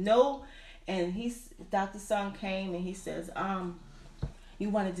 No. And Dr. Sung came and he says, you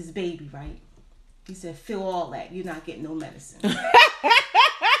wanted this baby, right? He said, feel all that. You're not getting no medicine.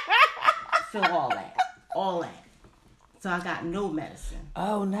 Feel all that. All that. So I got no medicine.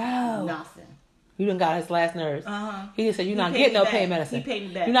 Oh, no. Nothing. You done got his last nerves. Uh-huh. He just said, you're not getting no pain medicine. He paid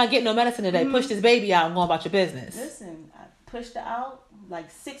me back. You're not getting no medicine today. Push this baby out and go about your business. Listen, I pushed her out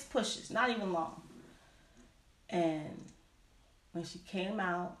like 6 pushes, not even long. And when she came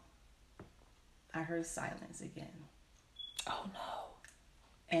out, I heard silence again. Oh, no.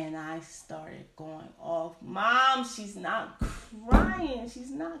 And I started going off. Mom, she's not crying.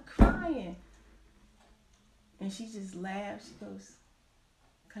 She's not crying. And she just laughed. She goes,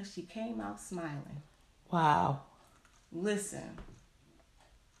 because she came out smiling. Wow. Listen.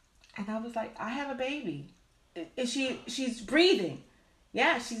 And I was like, I have a baby. She's breathing.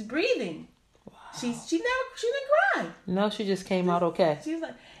 Yeah, she's breathing. Wow. She didn't cry. No, she just came out okay. She's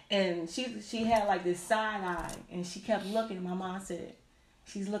like, and she had like this side eye, and she kept looking. And my mom said,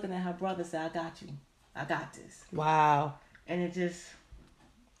 she's looking at her brother. Said, I got you. I got this. Wow. And it just,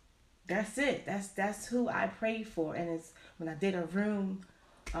 that's it. That's who I prayed for. And it's when I did a room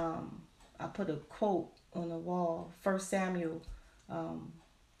I put a quote on the wall, 1 Samuel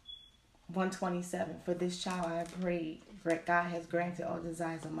 127. For this child I have prayed. God has granted all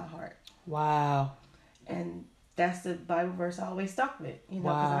desires of my heart. Wow. And that's the Bible verse I always stuck with. You know,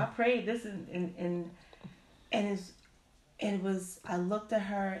 because I prayed this and it was, I looked at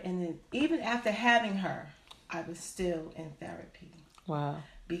her, and then even after having her, I was still in therapy. Wow.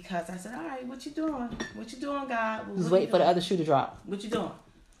 Because I said, all right, what you doing? What you doing, God? Just wait for the other shoe to drop. What you doing?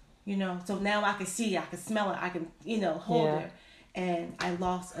 You know, so now I can see, I can smell it, I can, hold her. And I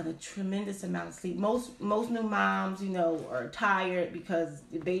lost a tremendous amount of sleep. Most new moms, are tired because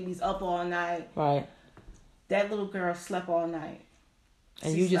the baby's up all night. Right. That little girl slept all night.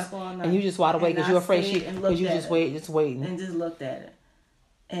 And you just wide awake because you're afraid because you just waiting. And just looked at it.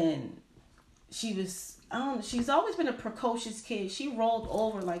 And she was, she's always been a precocious kid. She rolled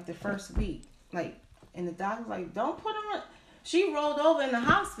over like the first week. And the doctor was like, don't put her on. She rolled over in the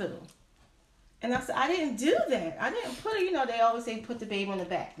hospital. And I said, I didn't do that. I didn't put her, they always say put the baby on the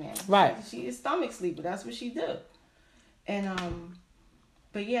back, man. Right. She is stomach sleeper. That's what she do. And,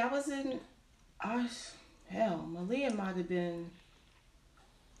 but yeah, Malia might have been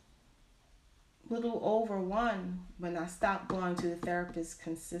a little over 1 when I stopped going to the therapist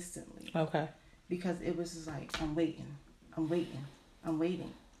consistently. Okay. Because it was just like, I'm waiting.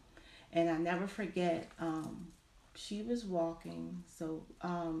 And I never forget, she was walking, so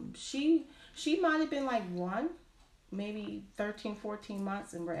she might have been like 1, maybe 13, 14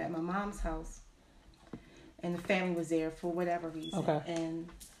 months, and we're at my mom's house, and the family was there for whatever reason. Okay. And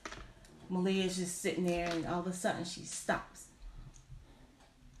Malia's just sitting there, and all of a sudden she stops,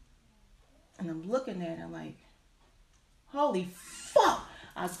 and I'm looking at her like, holy fuck!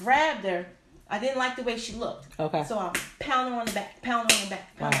 I grabbed her. I didn't like the way she looked. Okay. So I pound her on the back, pound her on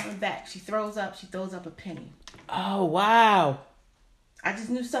the back. She throws up a penny. Oh, wow. I just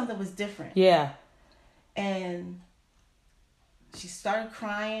knew something was different. Yeah. And she started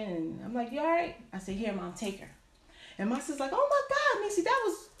crying, and I'm like, you all right? I said, here, Mom, take her. And my sister's like, oh my God, Missy,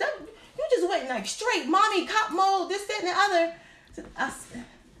 you just went like straight mommy cop mode, this, that, and the other. I said,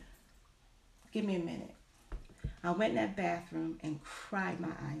 give me a minute. I went in that bathroom and cried my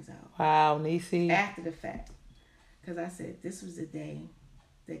eyes out. Wow, Nisi. After the fact. Because I said, this was the day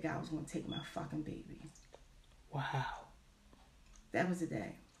that God was going to take my fucking baby. Wow. That was the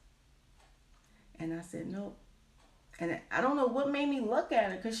day. And I said, nope. And I don't know what made me look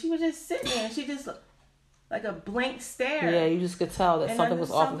at her, because she was just sitting there, and she just looked like a blank stare. Yeah, you just could tell that something was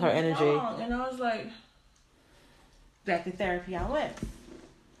off with her energy. Wrong. And I was like, back to therapy I went.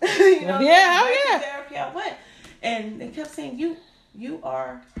 Yeah. Therapy I went. And they kept saying, you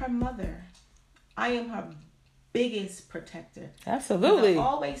are her mother. I am her biggest protector. Absolutely. I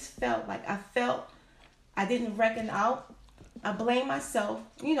always felt like I didn't reckon out. I blame myself,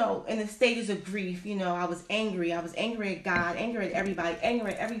 in the stages of grief. I was angry. I was angry at God, angry at everybody,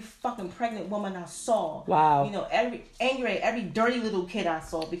 angry at every fucking pregnant woman I saw. Wow. Angry at every dirty little kid I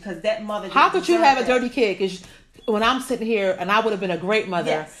saw, because that mother. How could you have a dirty kid? Because when I'm sitting here, and I would have been a great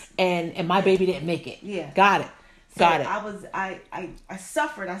mother, yes. and my baby didn't make it. Yeah. Got it. I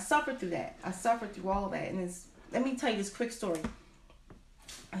suffered. I suffered through that. I suffered through all of that. And let me tell you this quick story.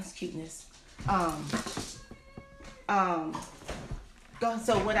 That's cuteness.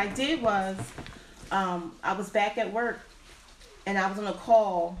 So what I did was, I was back at work, and I was on a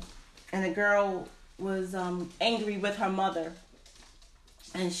call, and the girl was angry with her mother,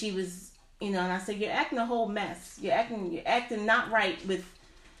 and she was, and I said, you're acting a whole mess. You're acting not right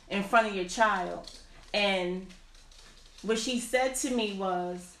in front of your child. And what she said to me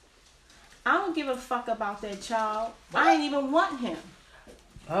was, I don't give a fuck about that child. What? I ain't even want him.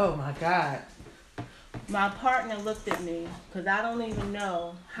 Oh my God. My partner looked at me, because I don't even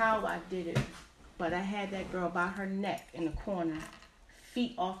know how I did it, but I had that girl by her neck in the corner,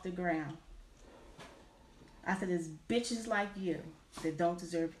 feet off the ground. I said, it's bitches like you that don't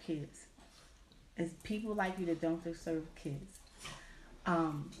deserve kids. It's people like you that don't deserve kids.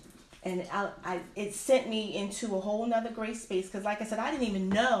 And it sent me into a whole nother great space, because like I said, I didn't even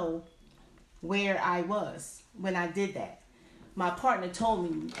know where I was when I did that. My partner told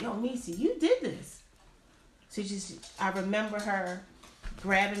me, yo, Nisi, you did this. So I remember her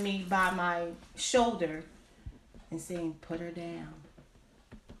grabbing me by my shoulder and saying, put her down.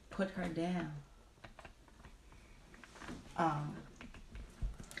 Put her down.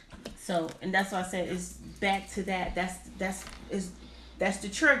 And that's why I said it's back to that. That's the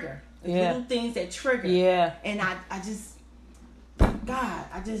trigger. The little things that trigger. Yeah. And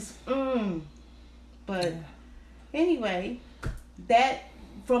But anyway, that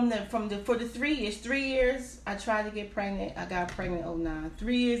for the 3 years, I tried to get pregnant. I got pregnant in 2009.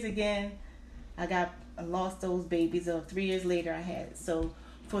 3 years again, I lost those babies. 3 years later, I had it. So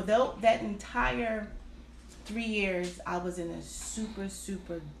for that entire 3 years, I was in a super,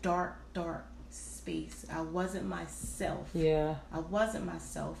 super dark space. I wasn't myself. Yeah. I wasn't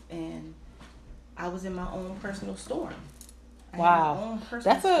myself, and I was in my own personal storm. Wow.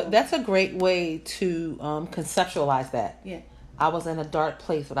 That's a great way to conceptualize that. Yeah. I was in a dark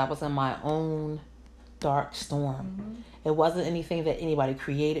place, but I was in my own dark storm. Mm-hmm. It wasn't anything that anybody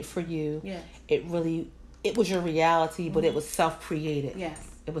created for you. Yes. It was your reality, but it was self-created. Yes.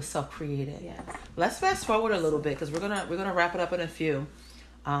 It was self-created. Yes. Let's fast forward a little bit because we're gonna wrap it up in a few.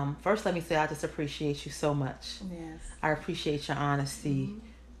 First, let me say I just appreciate you so much. Yes. I appreciate your honesty.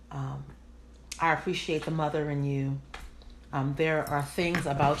 I appreciate the mother in you. There are things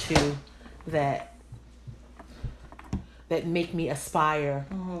about you that make me aspire.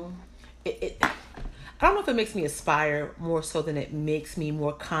 I don't know if it makes me aspire more so than it makes me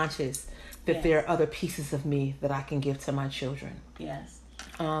more conscious that there are other pieces of me that I can give to my children. Yes.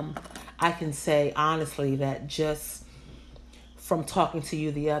 I can say honestly that just from talking to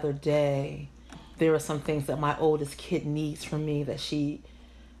you the other day, there are some things that my oldest kid needs from me that she,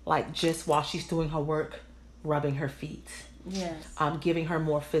 like, just while she's doing her work, rubbing her feet. Yes. Giving her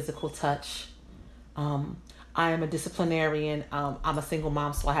more physical touch. I am a disciplinarian. I'm a single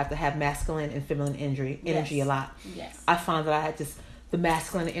mom, so I have to have masculine and feminine energy a lot. Yes. I find that I had the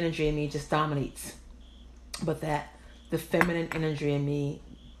masculine energy in me just dominates, but that the feminine energy in me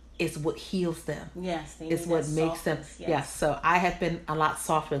is what heals them. Yes. It's what makes them. Yes. So I have been a lot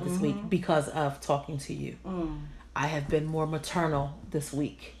softer this week because of talking to you. I have been more maternal this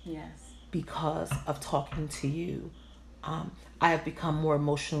week. Yes. Because of talking to you. I have become more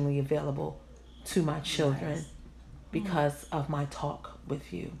emotionally available to my children because of my talk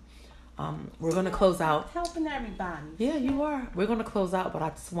with you. We're going to close out. Helping everybody. Yeah, you are. We're going to close out, but I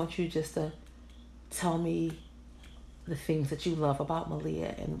just want you just to tell me the things that you love about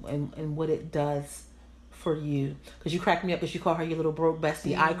Malia and what it does for you. Because you crack me up because you call her your little broke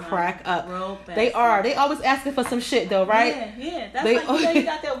bestie. I crack up. They are. They always asking for some shit though, right? Yeah. That's like, you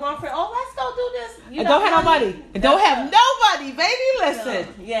got that one friend. Oh, let's go do this. And don't have nobody. And don't have nobody, baby. Listen.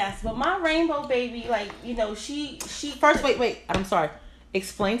 No. Yes, but my rainbow baby, like, she. First, wait. I'm sorry.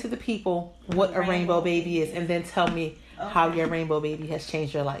 Explain to the people what a rainbow baby is, and then tell me how your rainbow baby has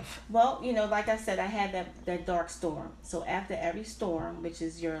changed your life. Well, like I said, I had that dark storm. So after every storm, which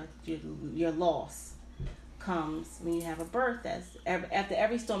is your loss, comes when you have a birth. After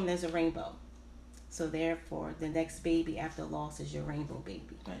every storm, there's a rainbow. So therefore, the next baby after loss is your rainbow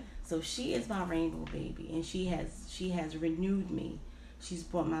baby. Right. So she is my rainbow baby, and she has renewed me. She's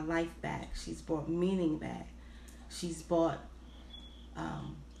brought my life back. She's brought meaning back. She's brought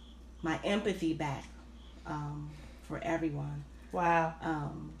my empathy back for everyone. Wow.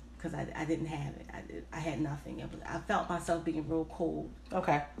 Because I didn't have it. I had nothing. I felt myself being real cold.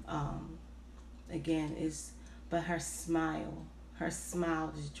 Okay. Again, but her smile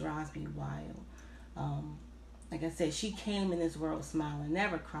just drives me wild. Like I said, she came in this world smiling,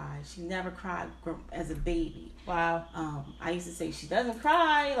 never cried. She never cried as a baby. Wow. I used to say, she doesn't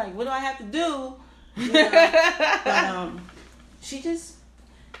cry. Like, what do I have to do? But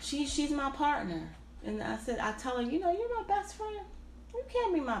she's my partner. And I tell her, you're my best friend. You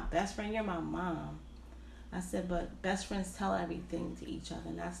can't be my best friend. You're my mom. I said, but best friends tell everything to each other.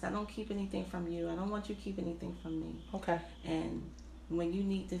 And I said, I don't keep anything from you. I don't want you to keep anything from me. Okay. And when you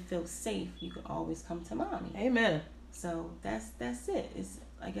need to feel safe, you can always come to mommy. Amen. So that's it. It's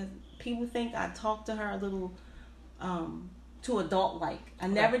like people think I talk to her a little too adult-like. I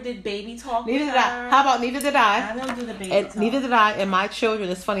never did baby talk Neither with did her. I. How about neither did I? I don't do the baby talk. Neither did I. And my children,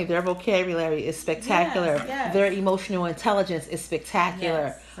 it's funny, their vocabulary is spectacular. Yes. Their emotional intelligence is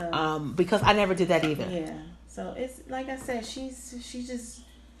spectacular. Yes. Because I never did that either. Yeah. So it's like I said, she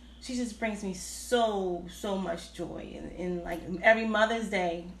just brings me so much joy. And like every Mother's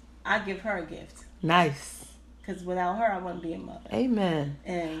Day, I give her a gift. Nice. Because without her, I wouldn't be a mother. Amen.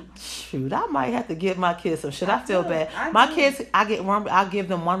 And shoot, I might have to give my kids some shit. I feel bad. My kids, I give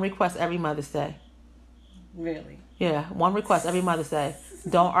them one request every Mother's Day. Really? Yeah, one request every Mother's Day.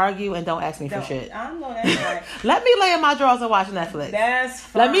 Don't argue and don't ask me for shit. I know that's right. Let me lay in my drawers and watch Netflix. That's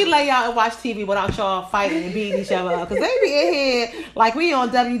fine. Let me lay out and watch TV without y'all fighting and beating each other up. Because they be in here like we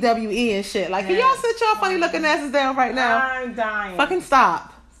on WWE and shit. Like, can y'all sit y'all funny looking asses down right now? I'm dying. Fucking stop.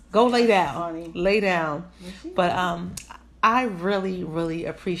 Go lay down. Funny. Lay down. But I really, really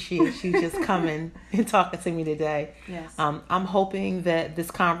appreciate you just coming and talking to me today. Yes. I'm hoping that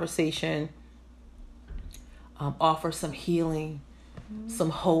this conversation offers some healing some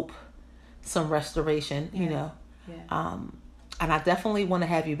hope, some restoration, you know. Yeah. And I definitely want to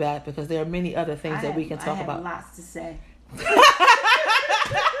have you back because there are many other things that we can talk about. I have lots to say.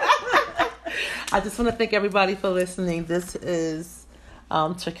 I just want to thank everybody for listening. This is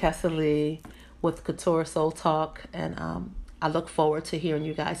Terkessa Lee with Couture Soul Talk, and I look forward to hearing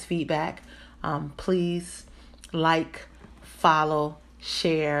you guys' feedback. Please like, follow,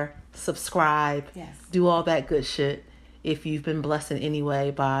 share, subscribe, Yes. do all that good shit if you've been blessed in any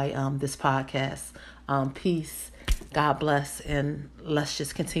way by this podcast. Peace, God bless, and let's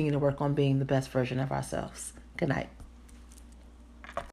just continue to work on being the best version of ourselves. Good night.